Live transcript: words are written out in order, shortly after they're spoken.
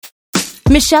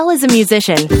Michelle is a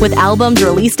musician with albums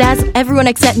released as Everyone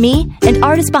Except Me and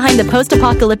artist behind the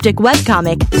post-apocalyptic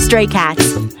webcomic Stray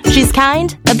Cats. She's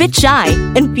kind, a bit shy,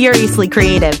 and furiously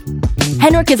creative.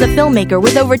 Henrik is a filmmaker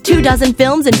with over 24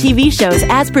 films and TV shows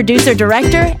as producer,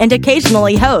 director, and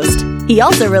occasionally host. He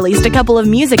also released a couple of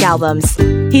music albums.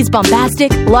 He's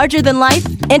bombastic, larger than life,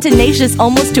 and tenacious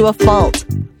almost to a fault.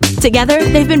 Together,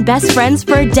 they've been best friends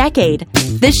for a decade.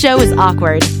 This show is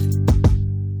awkward.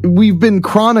 We've been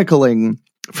chronicling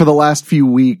for the last few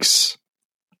weeks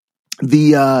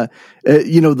the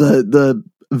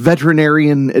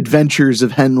veterinarian adventures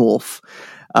of Henwolf.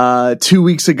 2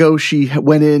 weeks ago, she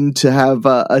went in to have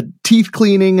a teeth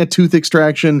cleaning, a tooth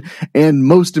extraction, and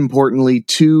most importantly,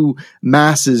 2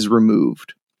 masses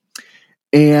removed.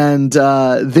 And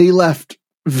they left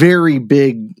very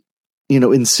big,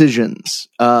 incisions.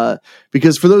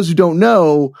 Because for those who don't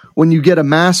know, when you get a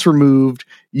mass removed,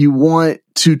 you want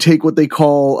to take what they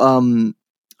call,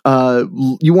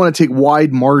 you want to take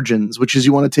wide margins, which is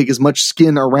you want to take as much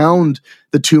skin around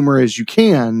the tumor as you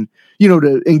can,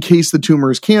 in case the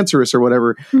tumor is cancerous or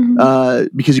whatever,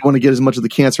 because you want to get as much of the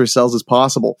cancerous cells as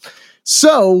possible.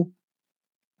 So,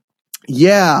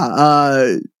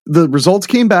 the results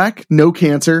came back, no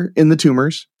cancer in the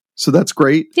tumors. So that's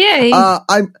great. Yay.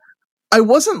 I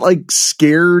wasn't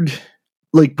scared,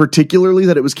 particularly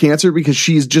that it was cancer because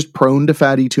she's just prone to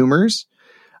fatty tumors.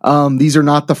 These are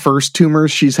not the first tumors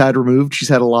she's had removed. She's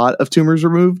had a lot of tumors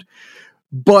removed,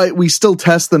 but we still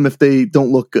test them if they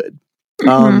don't look good.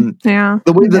 The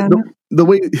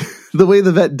way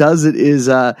the vet does it is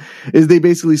they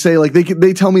basically say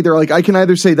they tell me they're I can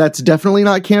either say that's definitely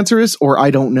not cancerous or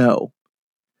I don't know.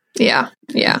 Yeah.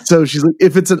 So she's like,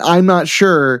 if it's an I'm not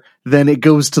sure, then it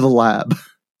goes to the lab.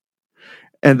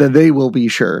 And then they will be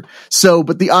sure. So,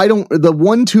 but the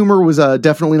one tumor was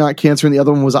definitely not cancer, and the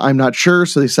other one was I'm not sure.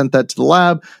 So they sent that to the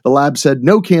lab. The lab said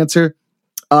no cancer.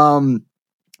 But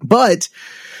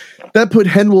that put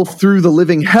Henwolf through the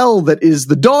living hell that is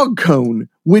the dog cone,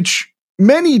 which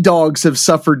many dogs have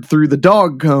suffered through the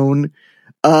dog cone.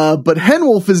 But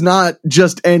Henwolf is not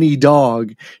just any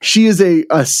dog. She is a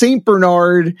Saint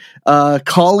Bernard,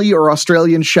 Collie or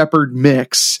Australian Shepherd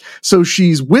mix. So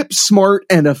she's whip smart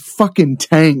and a fucking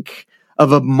tank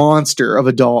of a monster of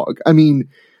a dog. I mean,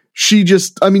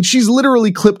 she's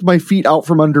literally clipped my feet out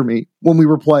from under me when we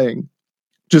were playing.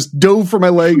 Just dove for my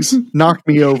legs, knocked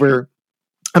me over.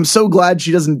 I'm so glad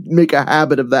she doesn't make a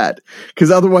habit of that,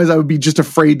 because otherwise I would be just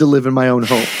afraid to live in my own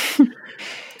home.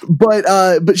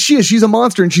 But she's a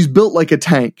monster and she's built like a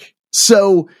tank.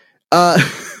 So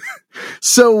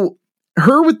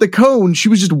her with the cone, she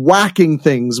was just whacking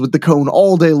things with the cone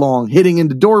all day long, hitting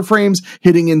into door frames,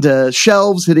 hitting into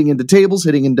shelves, hitting into tables,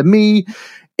 hitting into me.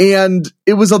 And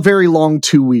it was a very long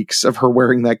 2 weeks of her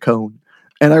wearing that cone.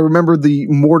 And I remember the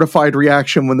mortified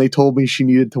reaction when they told me she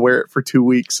needed to wear it for 2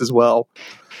 weeks as well.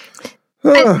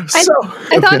 I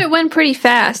thought it went pretty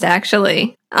fast,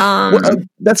 actually.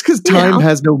 That's because time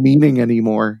has no meaning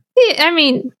anymore. Yeah, I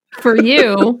mean, for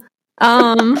you.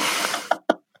 I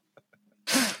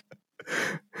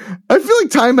feel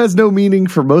like time has no meaning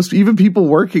for most, even people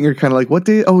working are kind of like, what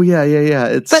day? Oh, yeah.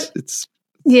 It's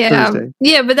Thursday.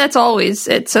 Yeah, but that's always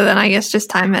it. So then I guess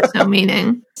just time has no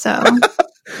meaning. So,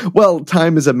 well,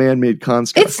 time is a man-made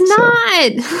construct. It's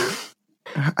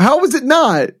not. How is it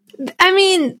not? I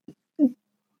mean,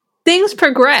 things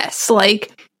progress.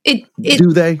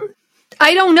 Do they?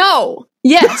 I don't know.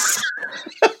 Yes.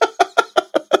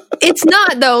 It's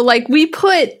not though. We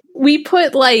put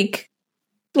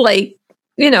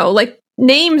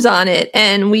names on it,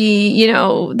 and we,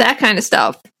 that kind of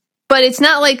stuff. But it's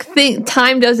not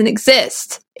time doesn't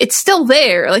exist. It's still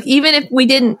there. Even if we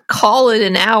didn't call it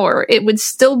an hour, it would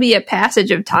still be a passage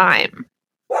of time.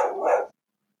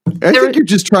 I think you're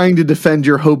just trying to defend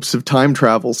your hopes of time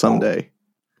travel someday.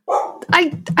 I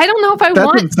don't know if I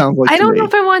want. I don't know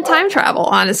if I want time travel.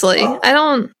 Honestly, I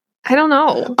don't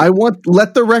know.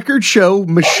 Let the record show.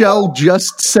 Michelle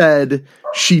just said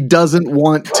she doesn't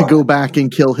want to go back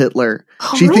and kill Hitler.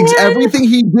 She thinks everything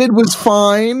he did was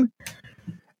fine.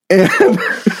 And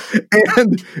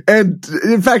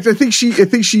in fact, I think she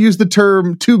used the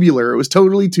term tubular. It was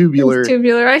totally tubular. It's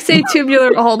tubular. I say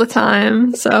tubular all the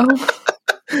time. So.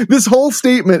 This whole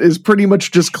statement is pretty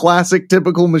much just classic,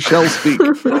 typical Michelle speak.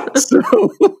 But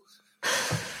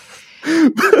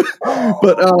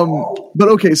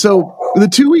okay. So the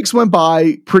 2 weeks went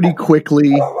by pretty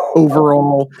quickly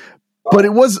overall, but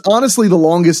it was honestly the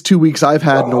longest 2 weeks I've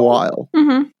had in a while.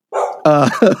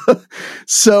 Mm-hmm.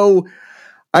 So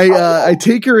I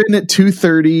take her in at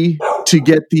 2:30. to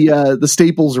get the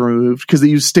staples removed, because they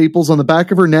use staples on the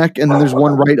back of her neck, and then there's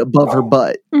one right above her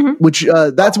butt, which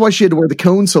that's why she had to wear the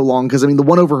cone so long, because I mean the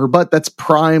one over her butt, that's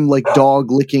prime like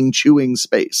dog licking chewing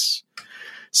space,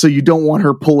 so you don't want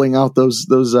her pulling out those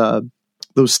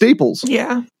staples.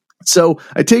 Yeah. So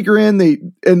I take her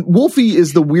in, and Wolfie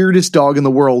is the weirdest dog in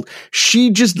the world. She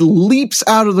just leaps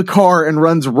out of the car and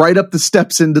runs right up the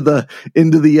steps into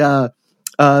the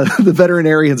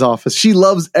veterinarian's office. She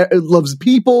loves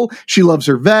people. She loves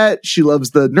her vet. She loves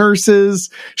the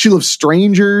nurses. She loves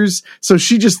strangers. So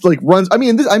she just like runs. I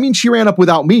mean, she ran up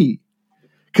without me,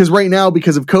 because right now,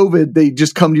 because of COVID, they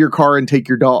just come to your car and take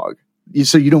your dog,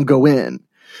 so you don't go in.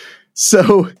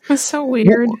 So that's so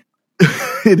weird.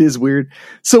 It is weird.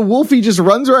 So Wolfie just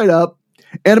runs right up,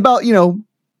 and about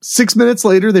 6 minutes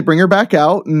later, they bring her back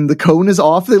out, and the cone is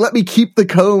off. They let me keep the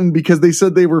cone because they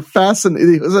said they were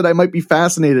fascinated. They said I might be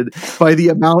fascinated by the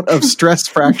amount of stress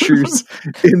fractures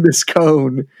in this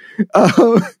cone.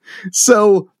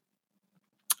 So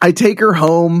I take her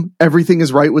home. Everything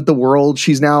is right with the world.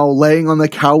 She's now laying on the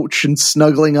couch and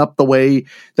snuggling up the way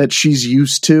that she's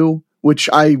used to, which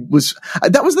that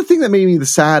was the thing that made me the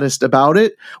saddest about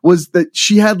it, was that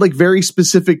she had like very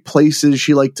specific places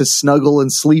she liked to snuggle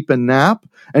and sleep and nap.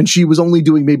 And she was only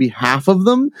doing maybe half of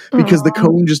them because the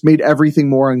cone just made everything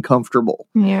more uncomfortable.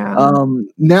 Yeah.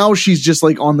 Now she's just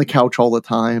like on the couch all the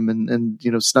time and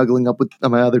snuggling up with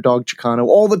my other dog, Chicano,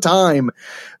 all the time.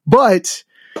 But,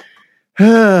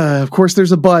 of course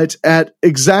there's a but. At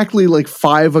exactly like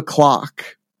 5:00,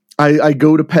 I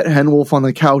go to pet Henwolf on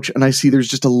the couch, and I see there's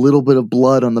just a little bit of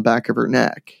blood on the back of her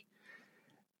neck.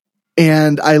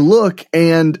 And I look,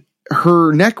 and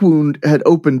her neck wound had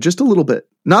opened just a little bit.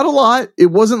 Not a lot. It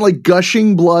wasn't like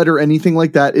gushing blood or anything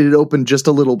like that. It had opened just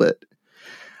a little bit.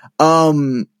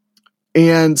 And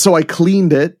so I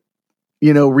cleaned it,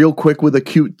 real quick with a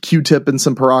Q-tip and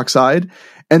some peroxide.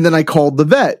 And then I called the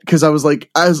vet, because I was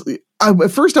like,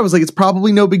 at first I was like, it's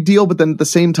probably no big deal. But then at the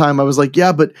same time, I was like,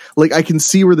 yeah, but like I can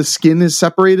see where the skin is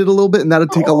separated a little bit, and that'd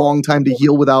take a long time to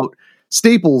heal without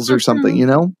staples or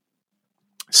something,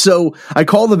 So I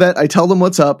call the vet. I tell them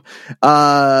what's up.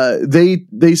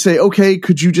 They say, okay,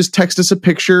 could you just text us a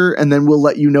picture, and then we'll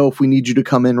let you know if we need you to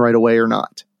come in right away or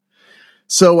not.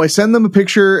 So I send them a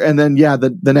picture, and then,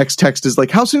 the next text is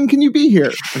like, how soon can you be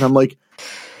here? And I'm like,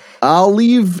 I'll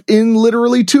leave in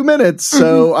literally 2 minutes.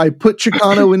 So I put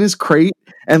Chicano in his crate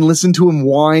and listen to him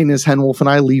whine as Henwolf and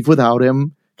I leave without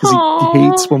him, because he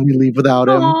hates when we leave without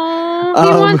him. He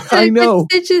wants to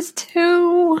get stitches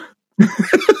too.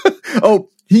 Oh,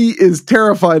 he is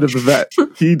terrified of the vet.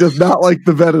 He does not like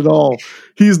the vet at all.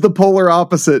 He's the polar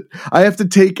opposite. I have to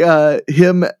take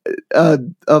him.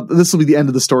 This will be the end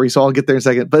of the story, so I'll get there in a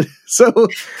second. But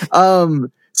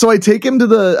so I take him to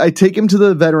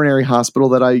the veterinary hospital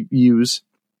that I use,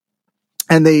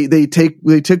 and they take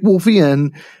Wolfie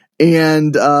in,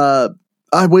 and I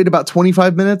wait about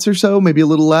 25 minutes or so, maybe a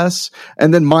little less,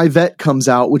 and then my vet comes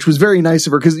out, which was very nice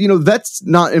of her, because vet's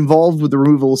not involved with the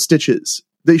removal of stitches.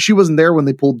 She wasn't there when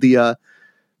they pulled the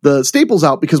staples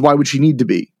out, because why would she need to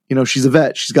be? She's a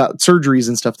vet. She's got surgeries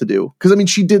and stuff to do. Because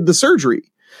she did the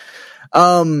surgery.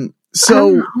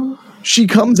 So she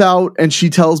comes out and she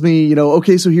tells me,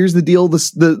 okay, so here's the deal.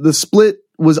 The split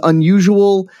was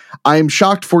unusual. I'm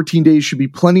shocked. 14 days should be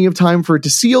plenty of time for it to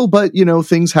seal, but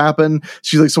things happen.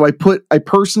 She's like, so I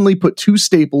personally put 2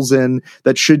 staples in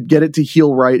that should get it to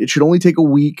heal right. It should only take a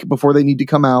week before they need to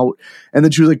come out. And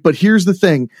then she was like, but here's the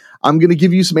thing. I'm going to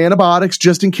give you some antibiotics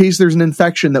just in case there's an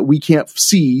infection that we can't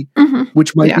see,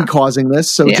 which might be causing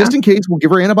this. So just in case, we'll give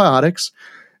her antibiotics.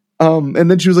 And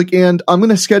then she was like, and I'm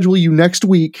going to schedule you next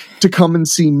week to come and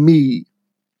see me.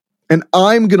 And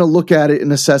I'm going to look at it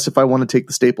and assess if I want to take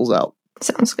the staples out.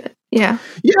 Sounds good. Yeah.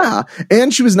 Yeah.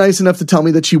 And she was nice enough to tell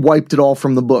me that she wiped it all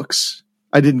from the books.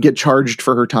 I didn't get charged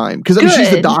for her time. Because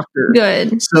she's the doctor.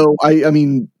 Good. So,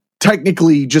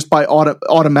 technically, just by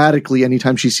automatically,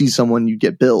 anytime she sees someone, you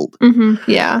get billed.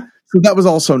 Yeah. So that was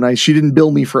also nice. She didn't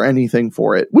bill me for anything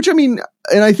for it. Which, and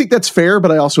I think that's fair,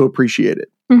 but I also appreciate it.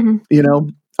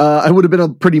 I would have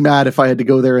been pretty mad if I had to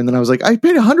go there and then I was like, I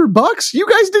paid $100? You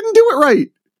guys didn't do it right.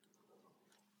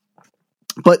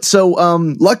 But so,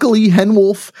 luckily,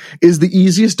 Henwolf is the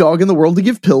easiest dog in the world to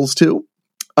give pills to.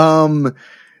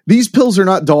 These pills are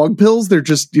not dog pills. They're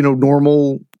just,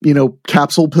 normal,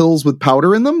 capsule pills with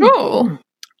powder in them. Oh.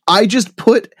 I just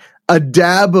put a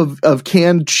dab of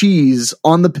canned cheese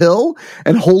on the pill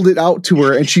and hold it out to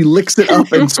her, and she licks it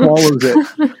up and swallows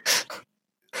it.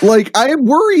 Like, I am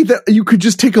worried that you could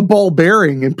just take a ball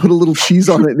bearing and put a little cheese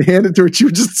on it and hand it to her. She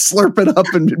would just slurp it up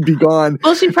and be gone.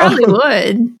 Well, she probably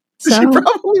would. So. She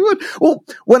probably would. Well,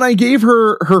 when I gave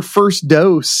her first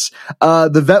dose,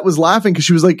 the vet was laughing because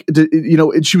she was like,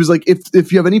 she was like,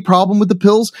 if you have any problem with the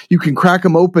pills, you can crack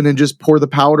them open and just pour the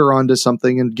powder onto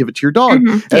something and give it to your dog.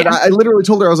 Mm-hmm, and I literally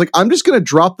told her, I was like, I'm just going to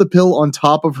drop the pill on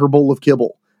top of her bowl of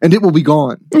kibble and it will be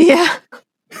gone. Yeah.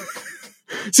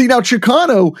 See, now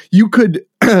Chicano, you could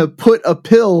put a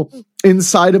pill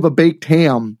inside of a baked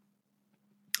ham,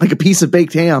 like a piece of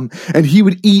baked ham, and he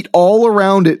would eat all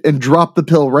around it and drop the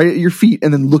pill right at your feet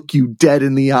and then look you dead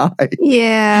in the eye.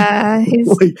 Yeah.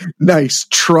 Like, nice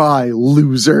try,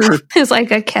 loser. He's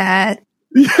like a cat.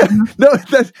 Yeah, no,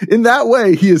 in that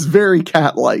way, he is very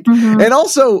cat-like. Mm-hmm. And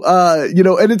also,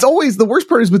 and it's always, the worst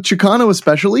part is with Chicano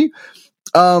especially,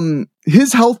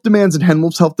 his health demands and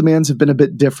Henwolf's health demands have been a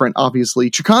bit different, obviously.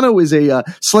 Chicano is a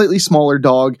slightly smaller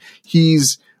dog.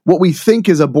 He's what we think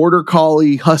is a border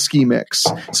collie husky mix.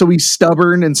 So he's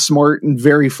stubborn and smart and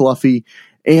very fluffy.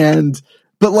 There's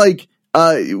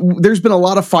been a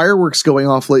lot of fireworks going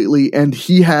off lately and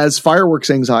he has fireworks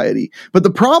anxiety. But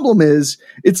the problem is,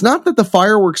 it's not that the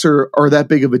fireworks are that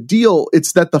big of a deal.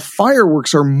 It's that the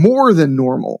fireworks are more than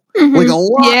normal. Mm-hmm. Like a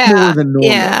lot more than normal.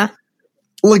 Yeah.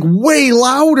 Like way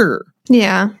louder.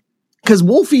 Yeah. Because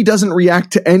Wolfie doesn't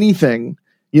react to anything,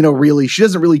 really. She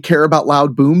doesn't really care about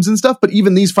loud booms and stuff, but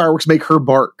even these fireworks make her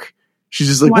bark. She's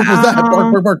just like, What was that?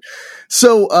 Bark, bark, bark.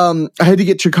 So I had to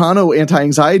get Chicano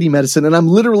anti-anxiety medicine, and I'm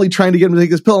literally trying to get him to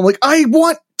take this pill. I'm like, I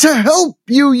want to help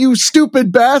you, you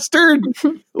stupid bastard.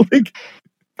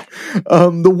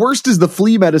 The worst is the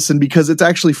flea medicine because it's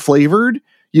actually flavored.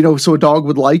 So a dog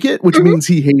would like it, which means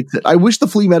he hates it. I wish the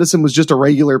flea medicine was just a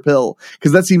regular pill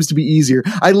because that seems to be easier.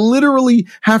 I literally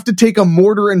have to take a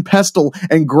mortar and pestle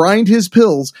and grind his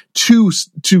pills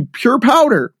to pure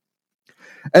powder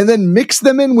and then mix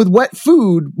them in with wet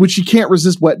food, which he can't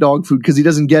resist wet dog food because he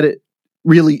doesn't get it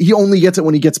really. He only gets it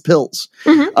when he gets pills.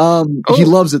 Mm-hmm. He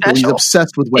loves it though. He's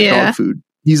obsessed with wet dog food.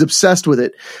 He's obsessed with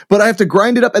it. But I have to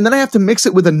grind it up and then I have to mix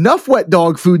it with enough wet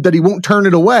dog food that he won't turn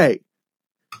it away.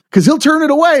 Because he'll turn it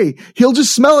away. He'll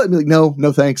just smell it and be like,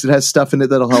 no thanks. It has stuff in it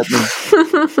that'll help me.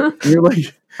 And you're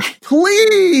like,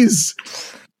 please,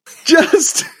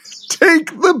 just take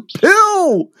the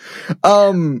pill.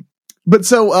 But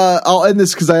so I'll end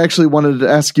this because I actually wanted to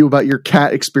ask you about your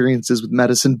cat experiences with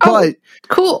medicine. But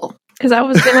cool, because I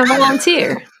was going to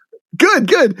volunteer. Good.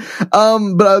 So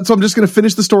I'm just going to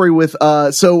finish the story with,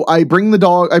 so I bring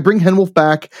Henwolf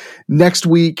back next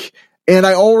week. And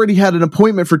I already had an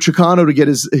appointment for Chicano to get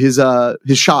his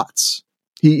shots.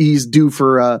 He's due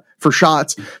for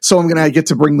shots, so I'm gonna get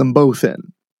to bring them both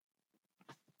in,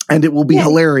 and it will be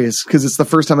hilarious because it's the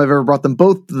first time I've ever brought them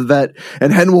both to the vet.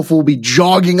 And Henwolf will be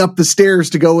jogging up the stairs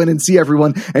to go in and see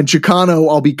everyone, and Chicano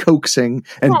I'll be coaxing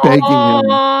and begging him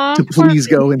to please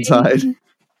go inside.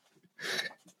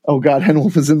 Oh God,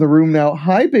 Henwolf is in the room now.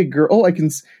 Hi, big girl. Oh,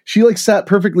 she sat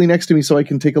perfectly next to me, so I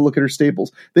can take a look at her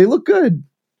staples. They look good.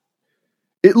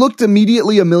 It looked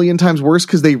immediately a million times worse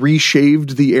because they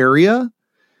reshaved the area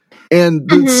and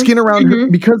the skin around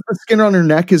her, because the skin on her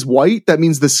neck is white. That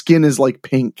means the skin is like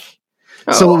pink.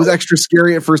 Oh. So it was extra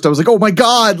scary at first. I was like, oh my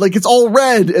God, like it's all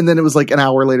red. And then it was like an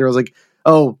hour later, I was like,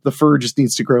 oh, the fur just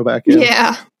needs to grow back in.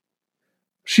 Yeah.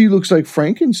 She looks like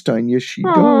Frankenstein. Yes, she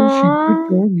does. She's a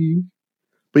good doggy.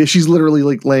 But yeah, she's literally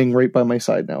like laying right by my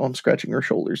side now. I'm scratching her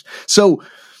shoulders. So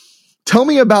tell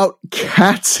me about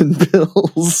cats and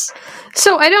pills.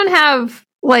 So I don't have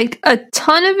like a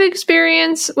ton of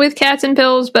experience with cats and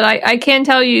pills, but I can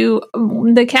tell you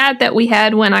the cat that we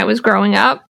had when I was growing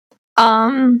up,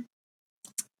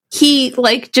 he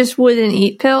like just wouldn't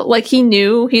eat pill. Like he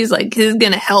knew he's like, this is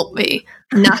going to help me.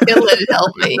 I'm not going to let it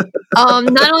help me.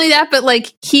 Not only that, but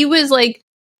like he was like,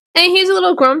 and he's a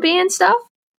little grumpy and stuff,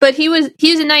 but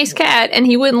he's a nice cat and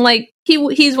he wouldn't like,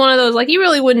 he's one of those, like he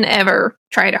really wouldn't ever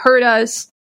try to hurt us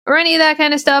or any of that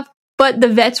kind of stuff. But the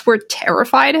vets were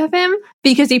terrified of him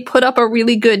because he put up a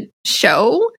really good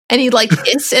show and he'd like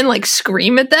hiss and like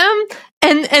scream at them.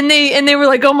 And they were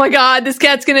like, oh my God, this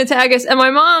cat's going to attack us. And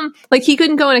my mom, like he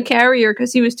couldn't go in a carrier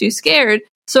because he was too scared.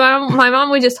 So my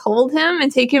mom would just hold him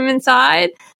and take him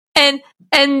inside. And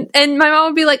my mom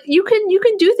would be like, you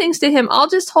can do things to him. I'll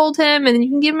just hold him and you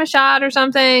can give him a shot or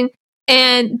something.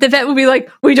 And the vet would be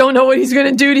like, we don't know what he's going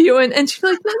to do to you. And she'd be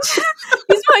like,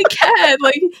 he's my cat.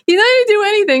 Like, he's not going to do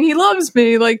anything. He loves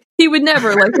me. Like, he would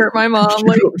never, like, hurt my mom.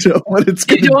 Like, you don't know what it's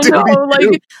going to do. You don't know.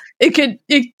 Like,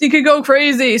 it could go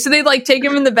crazy. So they'd, like, take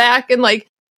him in the back and, like,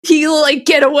 he'll, like,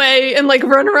 get away and, like,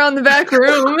 run around the back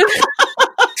room. And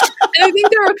I think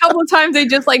there were a couple of times they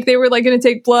just, like, they were, like, going to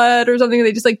take blood or something. And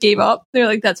they just, like, gave up. They're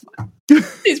like, that's fine.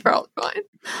 He's probably fine.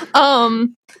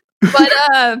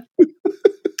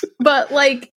 But But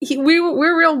like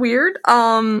we're real weird.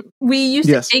 We used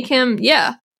to take him.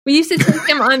 Yeah, we used to take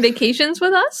him on vacations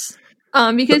with us.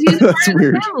 Because he was part of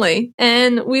the family,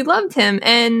 and we loved him,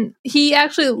 and he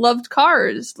actually loved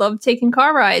cars, loved taking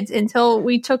car rides until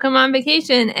we took him on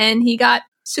vacation, and he got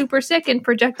super sick and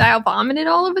projectile vomited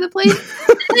all over the place.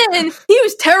 And he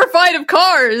was terrified of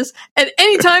cars, and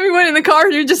anytime he went in the car,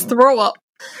 he would just throw up.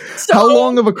 So, how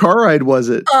long of a car ride was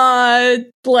it?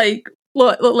 Like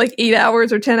 8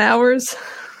 hours or 10 hours.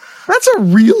 That's a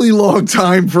really long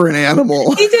time for an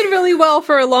animal. He did really well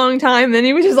for a long time, and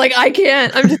he was just like, I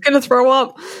can't. I'm just gonna throw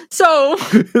up. So,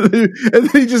 and then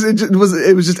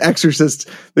it was just Exorcist.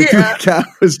 The cat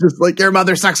was just like, your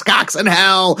mother sucks cocks in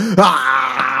hell.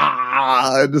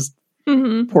 Just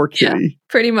poor kitty. Yeah,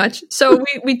 pretty much. So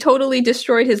we totally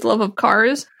destroyed his love of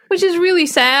cars, which is really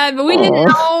sad. But we didn't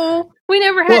know. We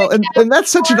never had. Well, and that's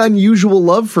such an unusual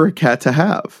love for a cat to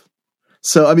have.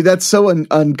 So, I mean, that's so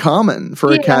uncommon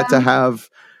for a cat to have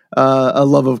a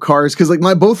love of cars. Because, like,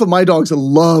 both of my dogs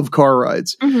love car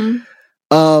rides. Mm-hmm.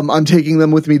 I'm taking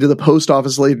them with me to the post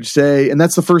office later today. And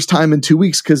that's the first time in 2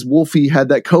 weeks because Wolfie had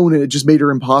that cone and it just made her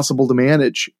impossible to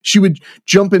manage. She would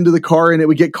jump into the car and it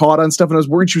would get caught on stuff. And I was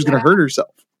worried she was going to hurt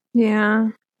herself. Yeah.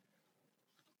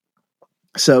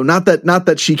 So not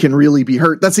that she can really be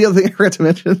hurt. That's the other thing I forgot to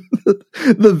mention.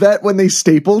 The vet, when they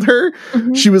stapled her,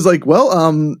 she was like,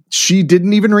 well, she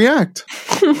didn't even react.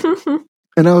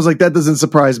 And I was like, that doesn't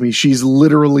surprise me. She's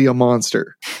literally a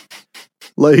monster.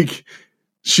 Like,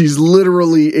 she's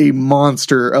literally a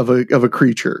monster of a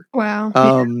creature. Wow.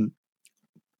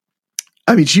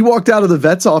 I mean, she walked out of the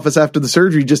vet's office after the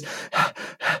surgery, just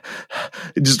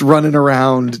running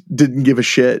around, didn't give a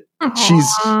shit.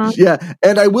 Aww.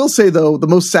 And I will say though, the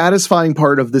most satisfying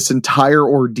part of this entire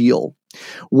ordeal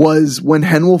was when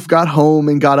Henwolf got home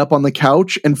and got up on the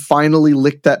couch and finally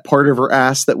licked that part of her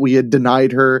ass that we had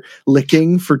denied her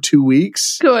licking for 2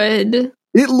 weeks. Good.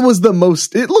 It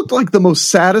looked like the most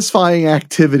satisfying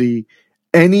activity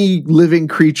any living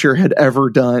creature had ever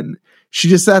done. She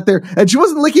just sat there and she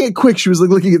wasn't licking it quick. She was like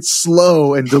licking it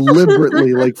slow and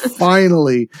deliberately, like,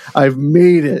 finally, I've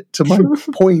made it to my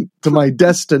point, to my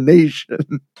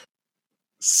destination.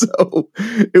 So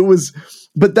it was,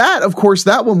 but that, of course,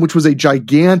 that one, which was a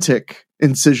gigantic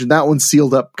incision, that one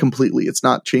sealed up completely. It's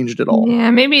not changed at all.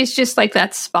 Yeah, maybe it's just like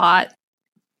that spot.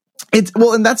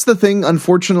 And that's the thing,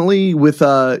 unfortunately, with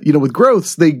with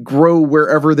growths, they grow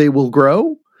wherever they will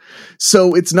grow.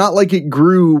 So it's not like it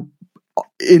grew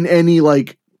in any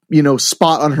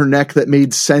spot on her neck that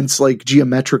made sense, like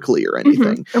geometrically or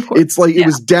anything. It's like it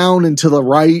was down and to the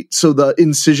right, so the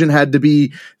incision had to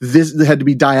be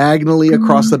diagonally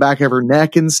across the back of her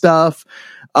neck and stuff.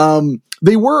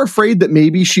 They were afraid that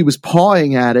maybe she was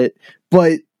pawing at it,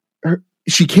 but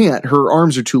she can't. Her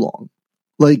arms are too long.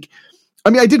 Like, I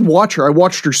mean, I did watch her. I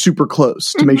watched her super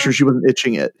close to make sure she wasn't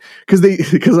itching it.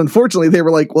 Because unfortunately they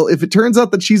were like, well, if it turns out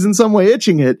that she's in some way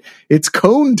itching it, it's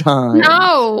cone time.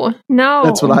 No.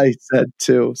 That's what I said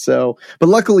too. So, but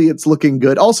luckily it's looking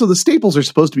good. Also, the staples are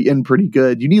supposed to be in pretty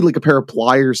good. You need like a pair of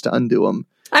pliers to undo them.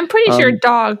 I'm pretty sure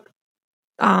dog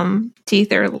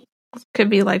teeth could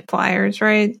be like pliers,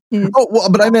 right? Oh, well,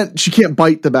 but I meant she can't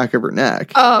bite the back of her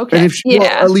neck. Oh, okay. And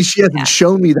at least she hasn't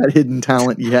shown me that hidden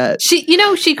talent yet. She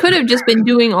could have just been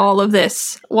doing all of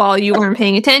this while you weren't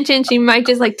paying attention. She might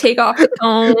just like take off the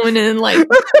cone and like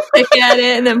look at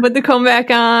it and then put the cone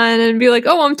back on and be like,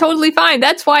 oh, I'm totally fine.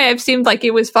 That's why I've seemed like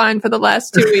it was fine for the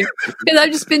last 2 weeks. Because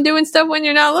I've just been doing stuff when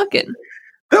you're not looking.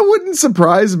 That wouldn't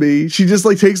surprise me. She just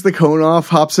like takes the cone off,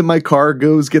 hops in my car,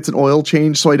 gets an oil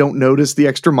change so I don't notice the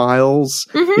extra miles.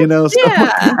 Mm-hmm.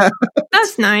 Like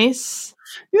that's nice.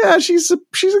 Yeah, she's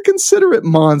a considerate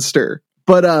monster.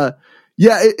 But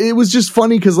it was just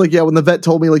funny because when the vet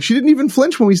told me like she didn't even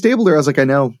flinch when we stabled her, I was like, I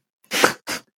know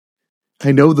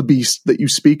the beast that you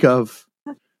speak of.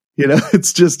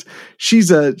 It's just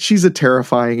she's a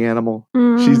terrifying animal.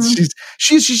 Mm.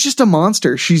 She's just a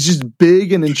monster. She's just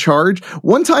big and in charge.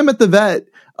 One time at the vet,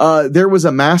 there was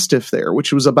a Mastiff there,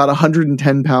 which was about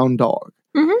 110-pound dog,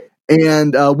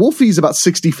 and Wolfie's about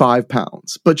 65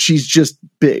 pounds, but she's just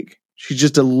big. She's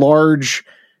just a large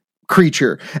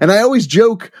creature. And I always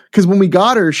joke because when we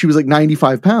got her, she was like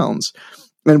 95 pounds,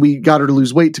 and we got her to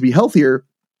lose weight to be healthier.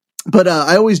 But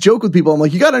I always joke with people. I'm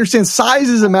like, you got to understand, size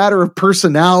is a matter of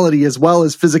personality as well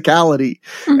as physicality.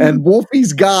 Mm-hmm. And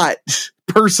Wolfie's got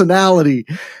personality.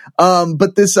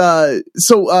 But this,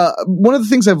 one of the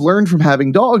things I've learned from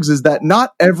having dogs is that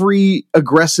not every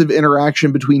aggressive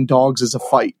interaction between dogs is a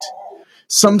fight.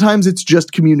 Sometimes it's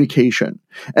just communication.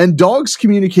 And dogs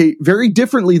communicate very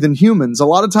differently than humans. A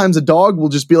lot of times a dog will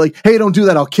just be like, hey, don't do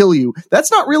that, I'll kill you.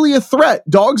 That's not really a threat.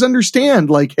 Dogs understand,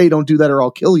 like, hey, don't do that or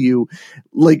I'll kill you.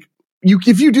 Like,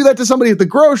 if you do that to somebody at the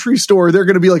grocery store, they're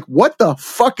going to be like, what the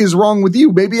fuck is wrong with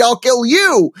you? Maybe I'll kill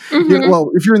you. Mm-hmm. You know,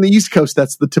 well, if you're in the East Coast,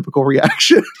 that's the typical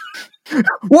reaction.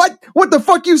 What the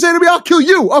fuck you say to me? I'll kill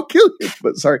you. I'll kill you.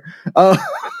 But sorry.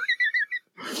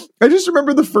 I just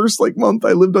remember the first month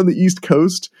I lived on the East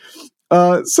Coast.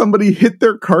 Somebody hit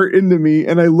their cart into me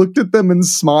and I looked at them and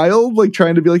smiled, like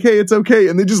trying to be like, hey, it's okay.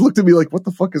 And they just looked at me like, what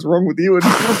the fuck is wrong with you? And I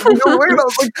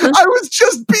was like, I was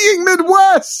just being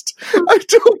Midwest. I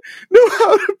don't know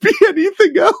how to be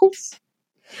anything else.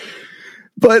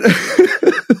 But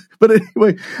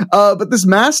anyway, but this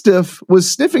Mastiff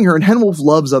was sniffing her, and Henwolf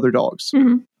loves other dogs.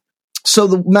 Mm-hmm. So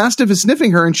the Mastiff is sniffing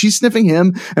her and she's sniffing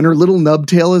him and her little nub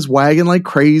tail is wagging like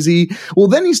crazy. Well,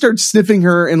 then he starts sniffing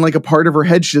her in like a part of her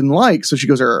head she didn't like. So she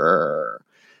goes, "Arr."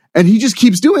 And he just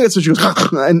keeps doing it. So she goes,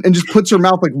 and just puts her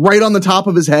mouth like right on the top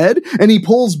of his head. And he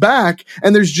pulls back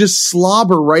and there's just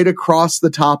slobber right across the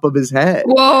top of his head.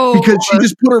 Whoa. Because she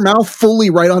just put her mouth fully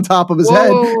right on top of his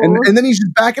head. And then he's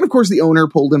just back. And of course the owner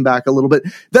pulled him back a little bit.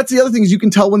 That's the other thing, is you can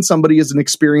tell when somebody is an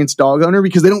experienced dog owner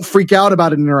because they don't freak out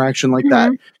about an interaction like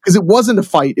that. Because it wasn't a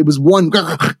fight. It was one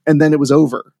and then it was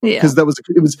over. Because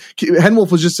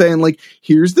Henwolf was just saying like,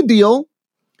 here's the deal.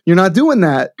 You're not doing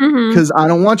that because I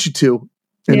don't want you to.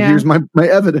 And here's my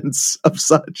evidence of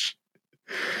such.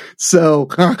 So,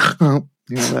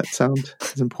 that sound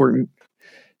is important.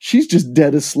 She's just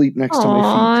dead asleep next to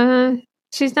my feet.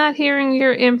 She's not hearing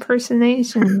your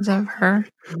impersonations of her.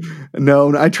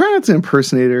 No, I try not to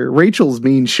impersonate her. Rachel's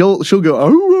mean. She'll go, oh,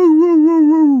 oh,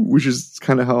 oh, oh, which is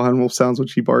kind of how Henwolf sounds when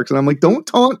she barks. And I'm like, don't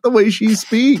taunt the way she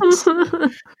speaks.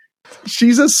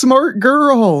 She's a smart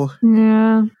girl.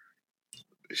 Yeah.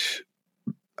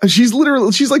 She's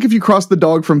like if you cross the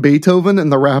dog from Beethoven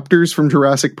and the raptors from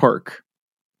Jurassic Park.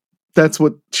 That's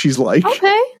what she's like.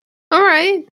 Okay. All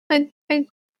right.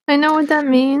 I know what that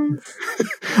means.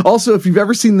 Also, if you've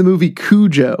ever seen the movie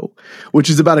Cujo, which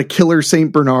is about a killer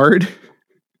Saint Bernard,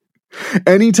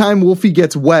 anytime Wolfie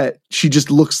gets wet, she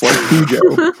just looks like Cujo.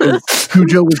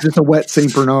 Cujo was just a wet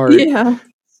Saint Bernard. Yeah.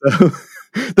 So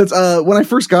that's when I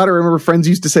first got her, I remember friends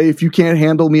used to say, if you can't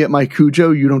handle me at my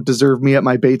Cujo, you don't deserve me at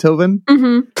my Beethoven.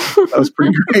 That was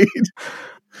pretty great.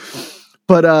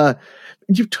 But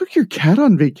you took your cat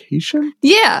on vacation?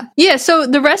 Yeah. So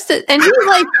the rest of, and he was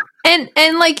like,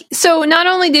 and like, so not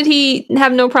only did he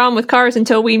have no problem with cars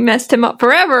until we messed him up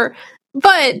forever,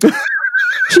 but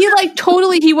he like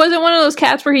totally, he wasn't one of those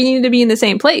cats where he needed to be in the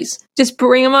same place. Just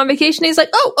bring him on vacation. He's like,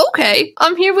 oh, okay,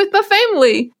 I'm here with my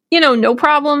family. No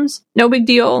problems, no big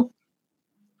deal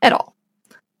at all.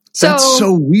 So, that's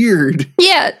so weird.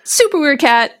 Yeah, super weird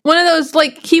cat. One of those,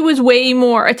 like, he was way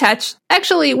more attached.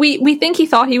 Actually, we think he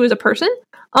thought he was a person.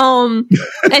 And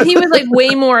he was like way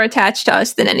more attached to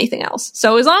us than anything else.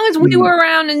 So as long as we were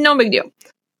around, and no big deal.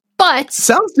 But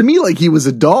sounds to me like he was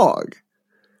a dog.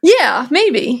 Yeah,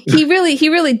 maybe. He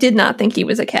really did not think he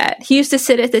was a cat. He used to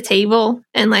sit at the table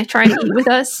and like try to eat with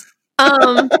us.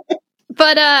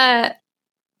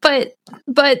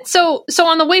 But so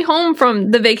on the way home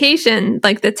from the vacation,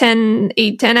 like the 10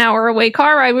 hour away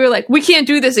car ride, we were like, we can't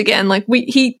do this again. Like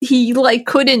he like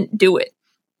couldn't do it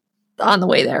on the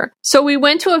way there. So we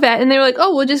went to a vet and they were like,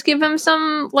 oh, we'll just give him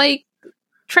some like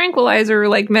tranquilizer,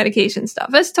 like medication stuff.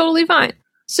 That's totally fine.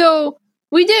 So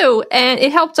we do, and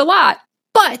it helped a lot,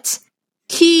 but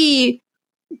he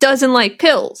doesn't like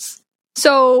pills.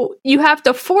 So you had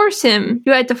to force him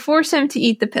to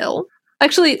eat the pill.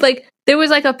 Actually, like, there was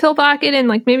like a pill pocket and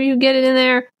like maybe you get it in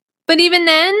there. But even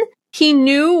then, he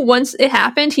knew once it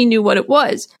happened, he knew what it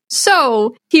was.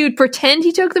 So he would pretend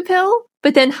he took the pill,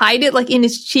 but then hide it like in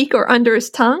his cheek or under his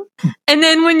tongue. And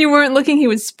then when you weren't looking, he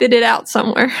would spit it out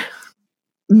somewhere.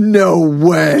 No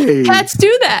way. Cats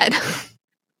do that.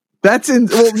 That's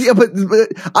well, yeah, but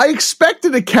I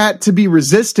expected a cat to be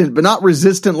resistant, but not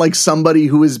resistant like somebody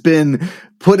who has been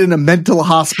put in a mental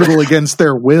hospital against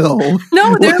their will.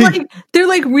 No, they're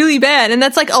like really bad, and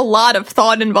that's like a lot of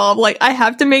thought involved. Like, I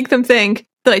have to make them think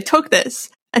that I took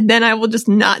this, and then I will just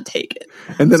not take it.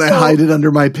 And then I hide it under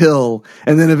my pill,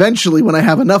 and then eventually, when I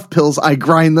have enough pills, I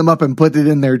grind them up and put it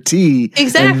in their tea.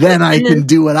 Exactly, and then I can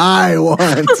do what I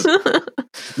want.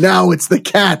 Now it's the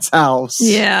cat's house.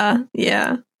 Yeah.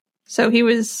 So he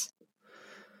was,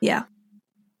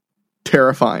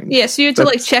 terrifying. Yeah, so you had to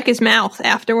like check his mouth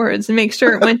afterwards and make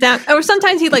sure it went down. Or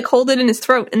sometimes he'd like hold it in his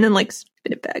throat and then like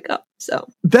spit it back up. So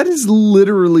that is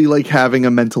literally like having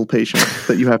a mental patient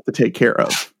that you have to take care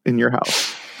of in your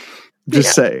house.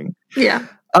 Just saying. Yeah.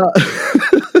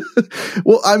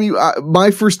 Well, I mean,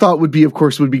 my first thought would be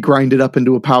grind it up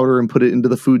into a powder and put it into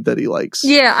the food that he likes.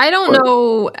 Yeah, I don't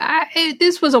know.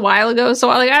 This was a while ago, so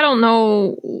I don't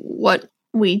know what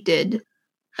we did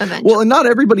eventually. Well, and not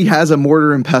everybody has a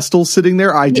mortar and pestle sitting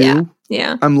there. I do.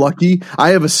 Yeah. I'm lucky. I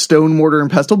have a stone mortar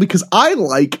and pestle because I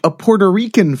like a Puerto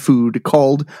Rican food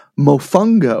called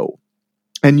mofongo.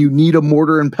 And you need a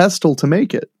mortar and pestle to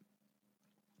make it.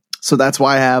 So that's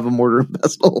why I have a mortar and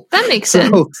pestle. That makes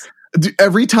sense.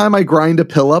 Every time I grind a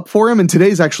pill up for him, and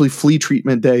today's actually flea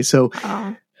treatment day, so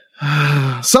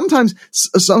sometimes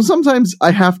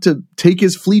I have to take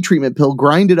his flea treatment pill,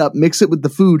 grind it up, mix it with the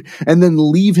food, and then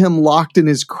leave him locked in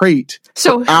his crate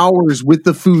for hours with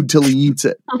the food till he eats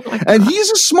it. And he's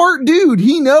a smart dude.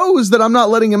 He knows that I'm not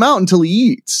letting him out until he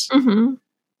eats. Mm-hmm.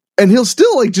 And he'll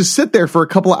still like just sit there for a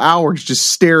couple of hours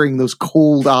just staring those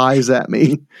cold eyes at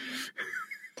me.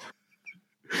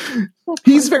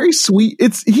 He's very sweet.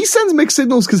 He sends mixed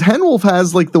signals because Henwolf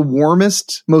has like the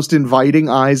warmest, most inviting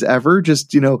eyes ever.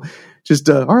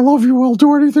 I love you. I'll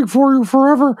do anything for you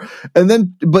forever. And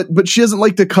then, but she doesn't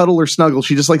like to cuddle or snuggle.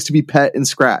 She just likes to be pet and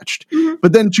scratched. Mm-hmm.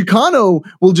 But then Chicano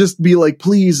will just be like,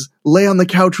 please lay on the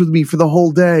couch with me for the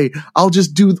whole day. I'll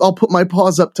put my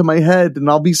paws up to my head and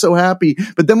I'll be so happy.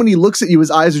 But then when he looks at you,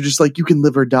 his eyes are just like, you can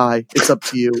live or die. It's up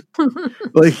to you.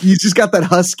 Like he's just got that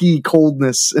husky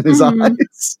coldness in his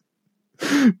eyes.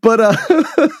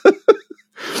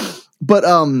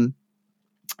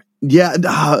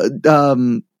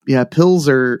 Yeah, pills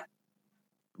are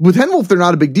with Henwolf. They're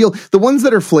not a big deal. The ones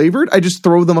that are flavored, I just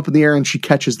throw them up in the air and she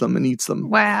catches them and eats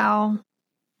them. Wow.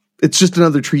 It's just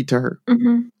another treat to her.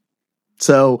 Mm-hmm.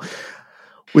 So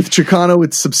with Chicano,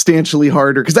 it's substantially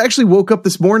harder because I actually woke up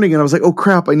this morning and I was like, oh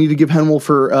crap, I need to give Henwolf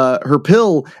her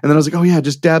pill. And then I was like, oh yeah,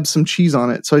 just dab some cheese on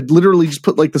it. So I literally just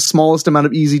put like the smallest amount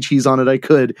of easy cheese on it I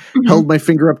could, held my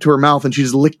finger up to her mouth and she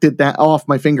just licked it off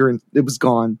my finger and it was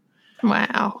gone.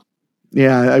 Wow.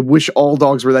 Yeah, I wish all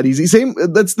dogs were that easy.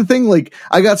 That's the thing. Like,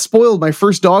 I got spoiled. My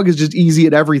first dog is just easy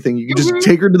at everything. You can just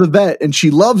take her to the vet, and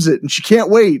she loves it, and she can't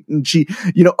wait. And she,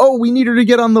 we need her to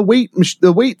get on the weight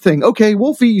thing. Okay,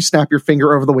 Wolfie, you snap your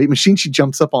finger over the weight machine. She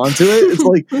jumps up onto it. It's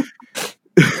like,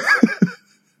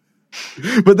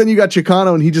 but then you got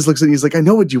Chicano, and he just looks at me. He's like, I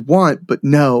know what you want, but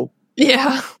no.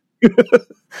 Yeah.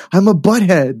 I'm a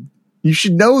butthead. You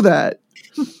should know that.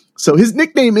 So his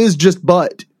nickname is just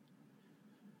Butt.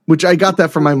 Which I got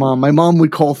that from my mom. My mom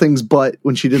would call things butt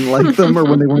when she didn't like them or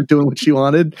when they weren't doing what she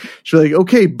wanted. She'd be like,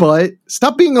 okay, butt,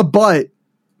 stop being a butt.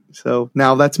 So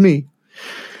now that's me.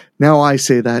 Now I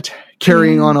say that,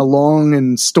 carrying on a long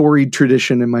and storied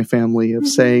tradition in my family of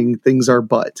saying things are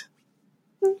butt.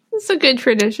 It's a good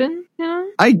tradition. Yeah.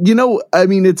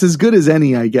 It's as good as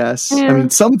any, I guess. Yeah. I mean,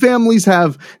 some families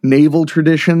have naval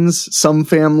traditions. Some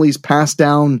families pass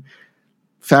down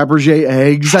Fabergé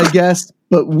eggs, I guess.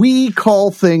 But we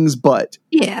call things butt.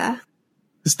 Yeah.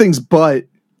 This thing's butt.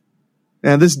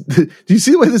 And do you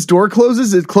see the way this door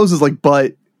closes? It closes like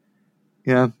butt.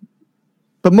 Yeah.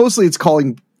 But mostly it's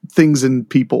calling things and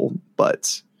people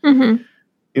butts. Mm-hmm.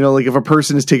 Like if a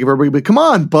person is taking everybody, but come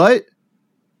on, butt.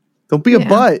 Don't be a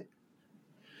butt.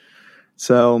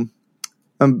 So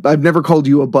I've never called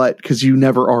you a butt because you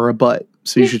never are a butt.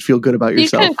 So you should feel good about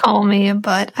yourself. You can call me a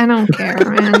butt. I don't care,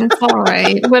 man. It's all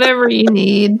right. Whatever you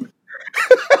need.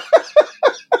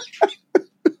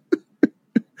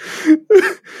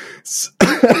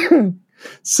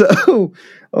 So,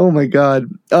 oh my God.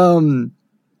 But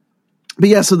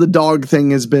yeah, so the dog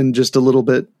thing has been just a little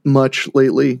bit much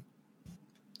lately.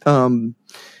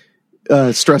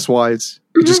 Stress wise,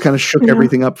 it just kind of shook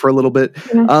everything up for a little bit.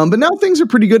 Yeah. But now things are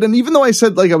pretty good. And even though I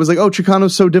said, I was like, oh,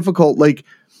 Chicano's so difficult.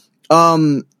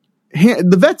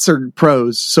 The vets are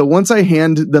pros. So once I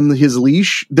hand them his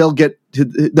leash, they'll give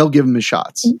him his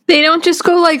shots. They don't just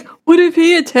go like, what if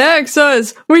he attacks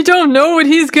us? We don't know what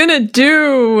he's going to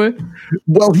do.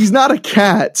 Well, he's not a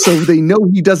cat, so they know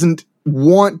he doesn't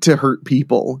want to hurt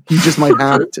people. He just might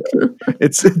have to.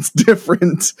 It's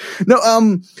different. No,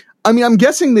 I'm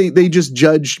guessing they just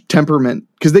judge temperament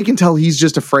because they can tell he's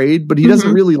just afraid, but he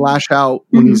doesn't really lash out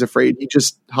when he's afraid. He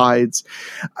just hides.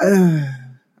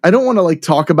 I don't want to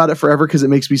talk about it forever because it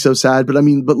makes me so sad. But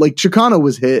Chicano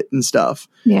was hit and stuff.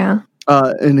 Yeah.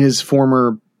 In his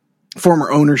former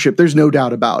ownership, there's no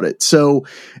doubt about it. So,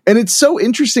 and it's so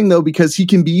interesting though because he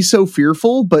can be so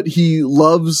fearful, but he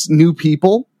loves new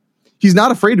people. He's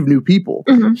not afraid of new people.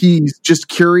 Mm-hmm. He's just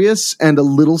curious and a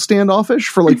little standoffish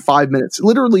for 5 minutes.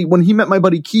 Literally, when he met my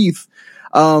buddy Keith,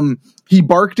 he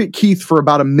barked at Keith for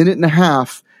about a minute and a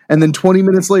half. And then 20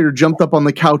 minutes later, jumped up on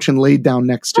the couch and laid down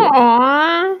next to him.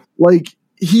 Aww.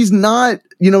 He's not,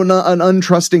 not an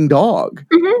untrusting dog.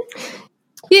 Mm-hmm.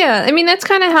 Yeah, I mean, that's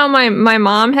kind of how my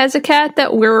mom has a cat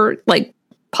that we're like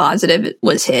positive it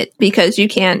was hit, because you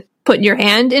can't put your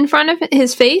hand in front of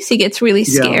his face. He gets really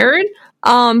scared.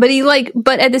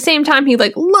 But at the same time, he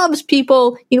like loves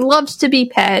people. He loves to be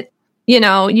pet.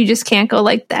 You just can't go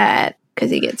like that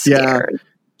because he gets scared.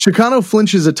 Chicano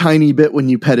flinches a tiny bit when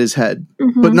you pet his head,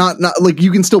 but not like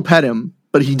you can still pet him,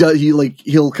 but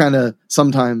he'll kind of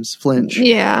sometimes flinch.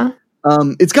 Yeah.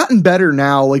 It's gotten better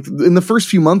now. Like in the first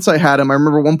few months I had him, I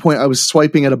remember one point I was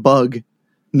swiping at a bug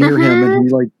near him and he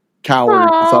like cowered.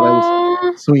 I thought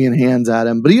I was swinging hands at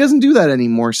him, but he doesn't do that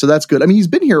anymore. So that's good. I mean, he's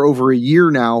been here over a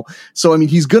year now. So, I mean,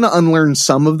 he's going to unlearn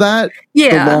some of that the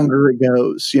longer it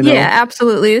goes, Yeah,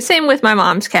 absolutely. The same with my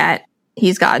mom's cat.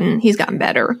 He's gotten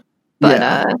better,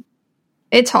 but,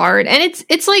 it's hard. And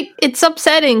it's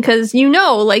upsetting because,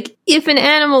 like if an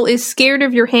animal is scared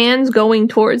of your hands going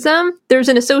towards them, there's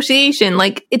an association.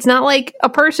 Like, it's not like a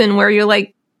person where you're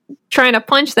like trying to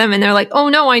punch them and they're like, oh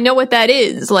no, I know what that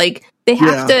is. Like they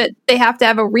have to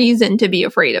have a reason to be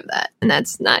afraid of that. And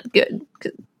that's not good.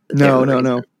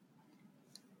 No.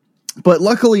 But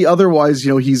luckily otherwise,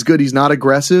 he's good. He's not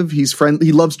aggressive. He's friendly.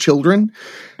 He loves children.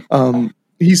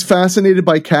 He's fascinated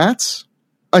by cats.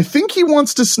 I think he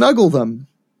wants to snuggle them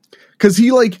because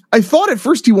I thought at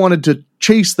first he wanted to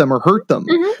chase them or hurt them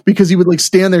because he would like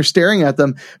stand there staring at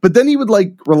them. But then he would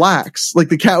like relax. Like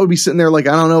the cat would be sitting there like,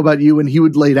 I don't know about you. And he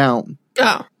would lay down.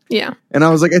 Oh, yeah. And I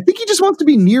was like, I think he just wants to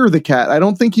be near the cat. I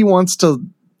don't think he wants to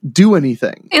do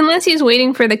anything. Unless he's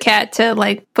waiting for the cat to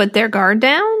like put their guard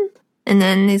down and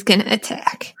then he's going to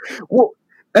attack. Well,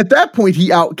 at that point,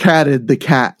 he out-catted the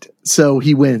cat, so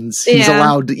he wins. He's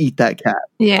allowed to eat that cat.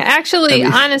 Yeah, actually,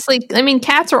 honestly, I mean,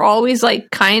 cats are always,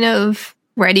 like, kind of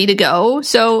ready to go.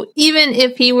 So even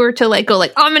if he were to, like, go,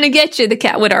 like, I'm going to get you, the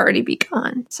cat would already be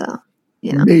gone. So,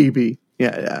 Maybe.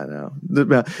 Yeah,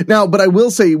 no. Now, but I will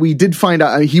say, we did find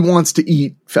out he wants to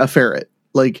eat a ferret.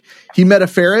 Like, he met a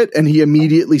ferret, and he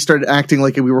immediately started acting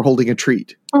like we were holding a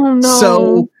treat. Oh, no.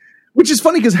 So, which is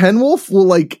funny, because Henwolf will,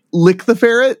 like, lick the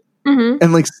ferret.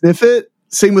 And like sniff it.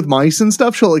 Same with mice and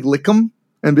stuff. She'll like lick them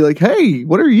and be like, "Hey,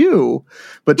 what are you?"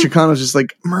 But Chicano's just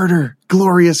like, "Murder,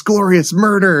 glorious, glorious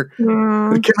murder.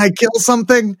 Can I kill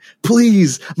something,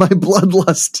 please? My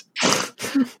bloodlust."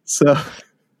 So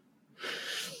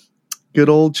good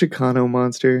old Chicano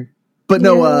monster. But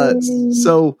no,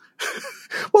 so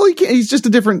well, he's just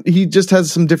he just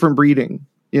has some different breeding,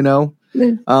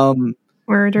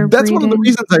 That's one of the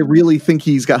reasons I really think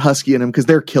he's got husky in him, because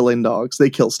they're killing dogs. They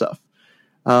kill stuff.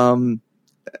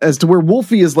 As to where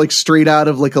Wolfie is like straight out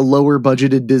of like a lower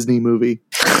budgeted Disney movie.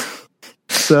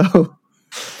 So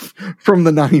from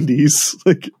the 90s.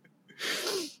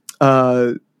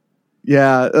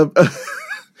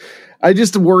 I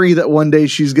just worry that one day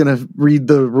she's going to read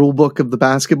the rule book of the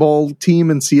basketball team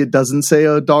and see it doesn't say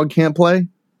a dog can't play.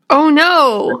 Oh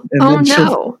no.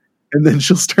 And then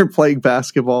she'll start playing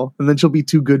basketball, and then she'll be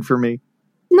too good for me.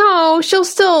 No, she'll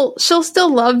still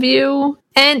love you.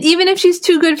 And even if she's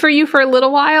too good for you for a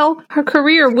little while, her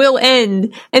career will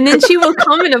end. And then she will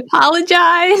come and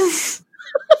apologize.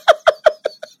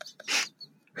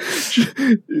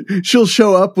 She'll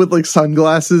show up with like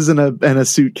sunglasses and a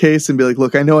suitcase and be like,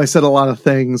 "Look, I know I said a lot of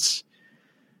things,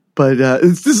 but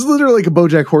this is literally like a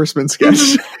BoJack Horseman sketch."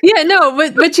 Yeah, no,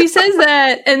 but she says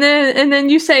that, and then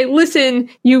you say, "Listen,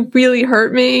 you really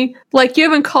hurt me. Like, you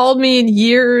haven't called me in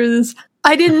years.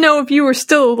 I didn't know if you were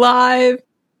still alive."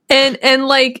 And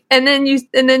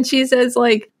then she says,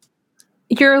 like,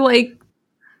 "You're like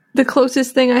the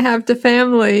closest thing I have to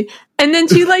family." And then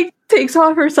she like takes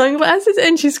off her sunglasses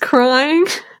and she's crying.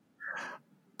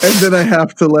 And then I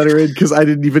have to let her in because I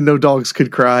didn't even know dogs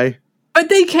could cry. But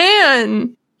they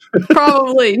can.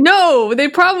 Probably. No, they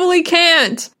probably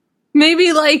can't.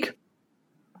 Maybe like,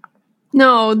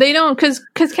 no, they don't, because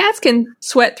cats can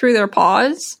sweat through their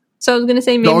paws. So I was going to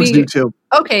say maybe. Dogs do too.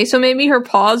 Okay, so maybe her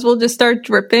paws will just start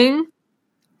dripping.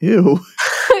 Ew.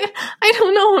 I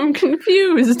don't know. I'm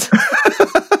confused.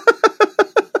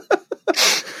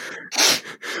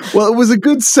 Well, it was a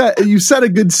good set. You set a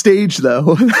good stage,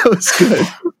 though. That was good.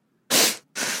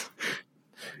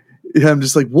 Yeah, I'm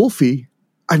just like, Wolfie,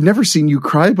 I've never seen you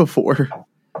cry before.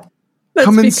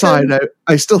 Come inside.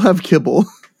 I still have kibble.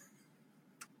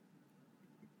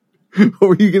 What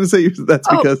were you going to say? That's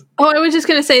because. Oh, I was just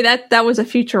going to say that was a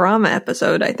Futurama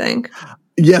episode, I think.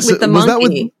 Yes. With the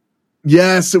monkey.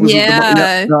 Yes, it was.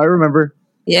 Yeah. No, I remember.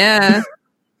 Yeah.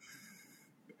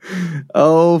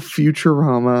 Oh,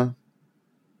 Futurama.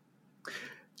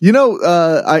 You know,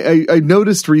 I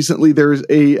noticed recently there's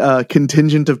a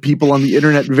contingent of people on the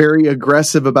internet very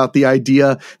aggressive about the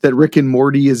idea that Rick and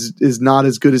Morty is not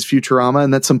as good as Futurama,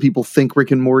 and that some people think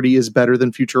Rick and Morty is better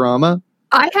than Futurama.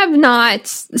 I have not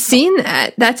seen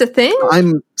that. That's a thing?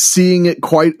 I'm seeing it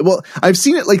quite well. I've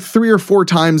seen it like 3 or 4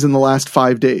 times in the last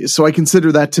 5 days, so I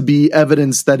consider that to be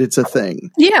evidence that it's a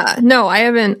thing. Yeah, no, I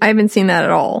haven't seen that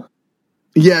at all.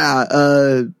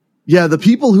 Yeah, yeah, the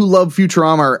people who love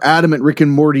Futurama are adamant Rick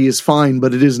and Morty is fine,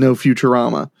 but it is no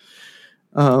Futurama.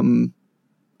 I'm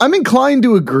inclined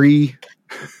to agree.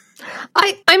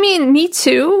 I mean, me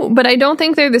too, but I don't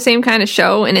think they're the same kind of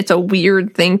show, and it's a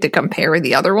weird thing to compare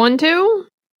the other one to.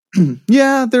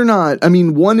 Yeah, they're not. I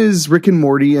mean, one is Rick and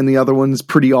Morty, and the other one's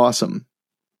pretty awesome.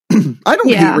 I don't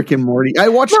hate Rick and Morty. I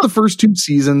watched the first 2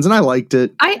 seasons, and I liked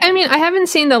it. I mean, I haven't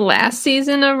seen the last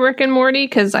season of Rick and Morty,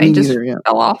 because I just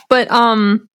fell off. But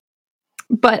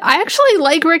I actually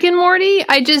like Rick and Morty.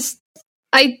 I just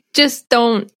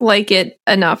don't like it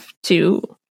enough to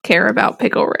care about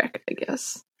Pickle Rick, I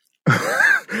guess.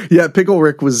 Yeah, Pickle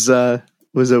Rick was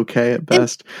okay at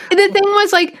best. And the thing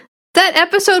was, like, that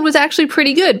episode was actually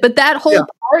pretty good, but that whole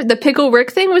part, the Pickle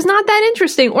Rick thing, was not that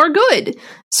interesting or good.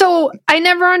 So I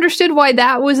never understood why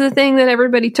that was the thing that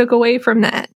everybody took away from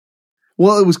that.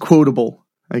 Well, it was quotable,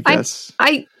 I guess.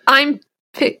 I'm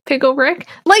Pickle Rick.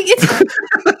 Like, it's...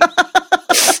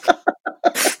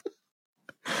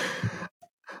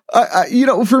 you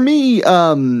know, for me,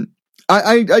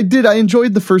 I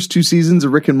enjoyed the first 2 seasons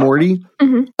of Rick and Morty.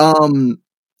 Mm-hmm.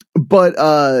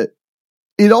 But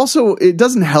it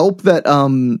doesn't help that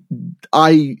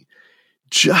I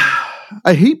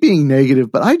hate being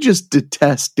negative, but I just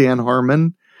detest Dan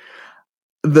Harmon,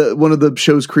 one of the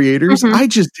show's creators. Mm-hmm. I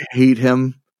just hate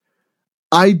him.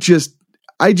 I just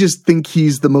think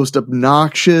he's the most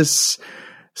obnoxious,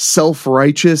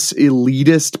 self-righteous,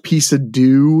 elitist piece of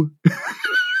doo.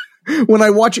 When I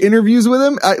watch interviews with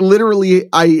him, I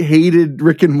hated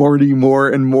Rick and Morty more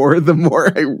and more the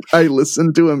more I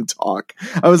listened to him talk.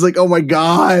 I was like, oh my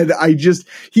God,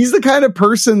 he's the kind of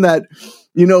person that,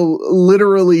 you know,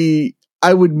 literally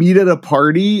I would meet at a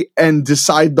party and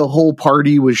decide the whole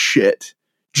party was shit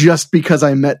just because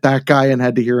I met that guy and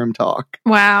had to hear him talk.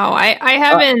 Wow.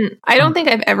 I don't think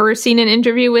I've ever seen an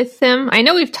interview with him. I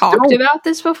know we've talked about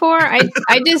this before. I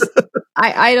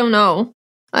don't know.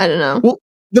 I don't know. Well,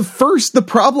 the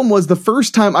problem was the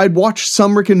first time I'd watched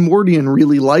some Rick and Morty and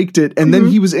really liked it. And then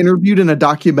he was interviewed in a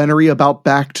documentary about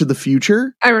Back to the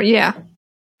Future. Yeah.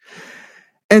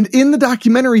 And in the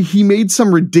documentary, he made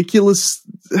some ridiculous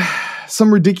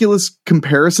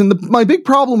comparison. My big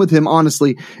problem with him,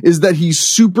 honestly, is that he's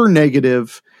super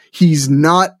negative. He's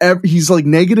like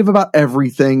negative about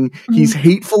everything. Mm-hmm. He's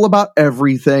hateful about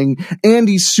everything. And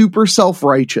he's super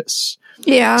self-righteous.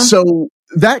 Yeah. So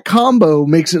that combo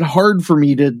makes it hard for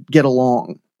me to get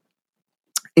along.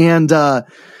 And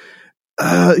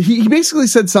he basically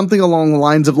said something along the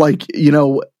lines of, like, you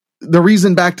know, the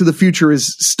reason Back to the Future has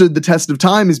stood the test of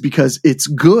time is because it's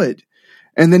good.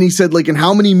 And then he said, like, and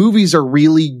how many movies are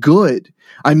really good?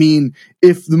 I mean,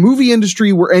 if the movie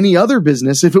industry were any other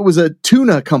business, if it was a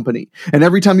tuna company, and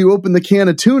every time you open the can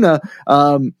of tuna,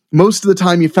 most of the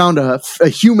time you found a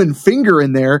human finger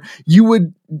in there, you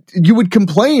would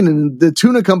complain, and the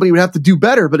tuna company would have to do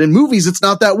better. But in movies, it's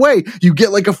not that way. You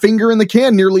get like a finger in the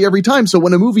can nearly every time. So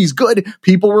when a movie's good,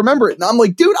 people remember it. And I'm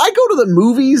like, dude, I go to the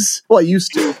movies. Well, I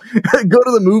used to go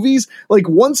to the movies like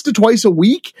once to twice a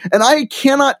week. And I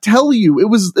cannot tell you, it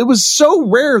was so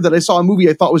rare that I saw a movie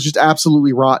I thought was just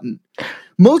absolutely rotten.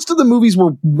 Most of the movies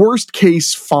were worst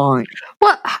case fine.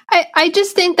 Well, I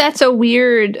just think that's a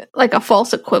weird, like, a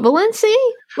false equivalency.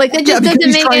 Like, that just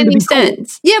doesn't make any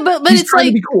sense. Cool. Yeah, but it's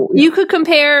like, cool. Yeah. You could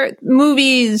compare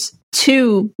movies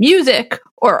to music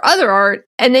or other art,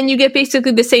 and then you get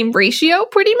basically the same ratio,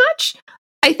 pretty much.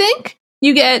 I think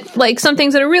you get, like, some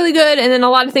things that are really good, and then a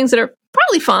lot of things that are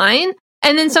probably fine,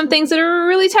 and then some things that are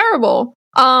really terrible.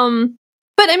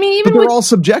 But I mean, even they're all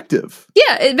subjective.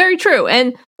 Yeah, very true.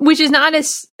 And which is not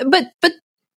as, but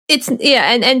it's,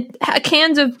 yeah. And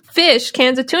cans of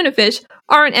tuna fish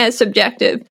aren't as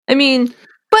subjective. I mean,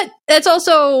 but that's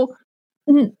also,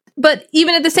 but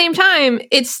even at the same time,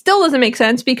 it still doesn't make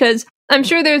sense, because I'm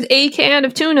sure there's a can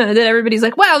of tuna that everybody's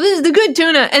like, wow, this is the good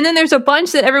tuna. And then there's a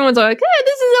bunch that everyone's like,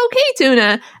 this is okay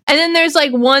tuna. And then there's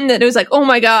like one that was like, oh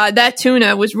my God, that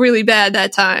tuna was really bad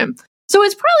that time. So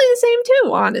it's probably the same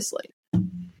too, honestly.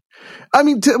 I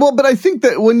mean, but I think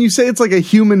that when you say it's like a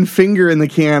human finger in the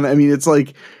can, I mean, it's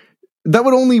like, that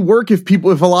would only work if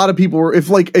a lot of people were, if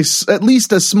like at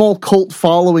least a small cult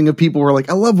following of people were like,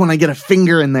 I love when I get a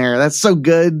finger in there. That's so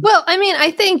good. Well, I mean,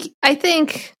 I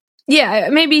think Yeah,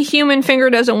 maybe human finger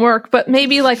doesn't work, but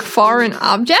maybe like foreign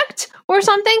object or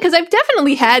something. Because I've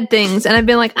definitely had things and I've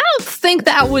been like, I don't think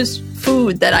that was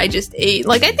food that I just ate.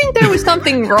 Like, I think there was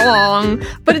something wrong,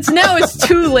 but now it's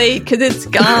too late because it's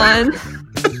gone.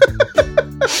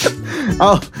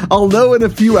 I'll know in a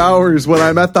few hours when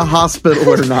I'm at the hospital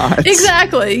or not.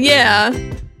 Exactly. Yeah.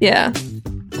 Yeah.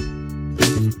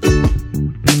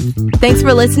 Thanks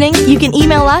for listening. You can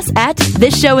email us at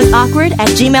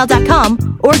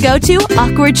thisshowIsAwkward@gmail.com or go to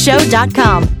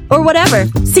awkwardshow.com or whatever.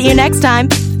 See you next time.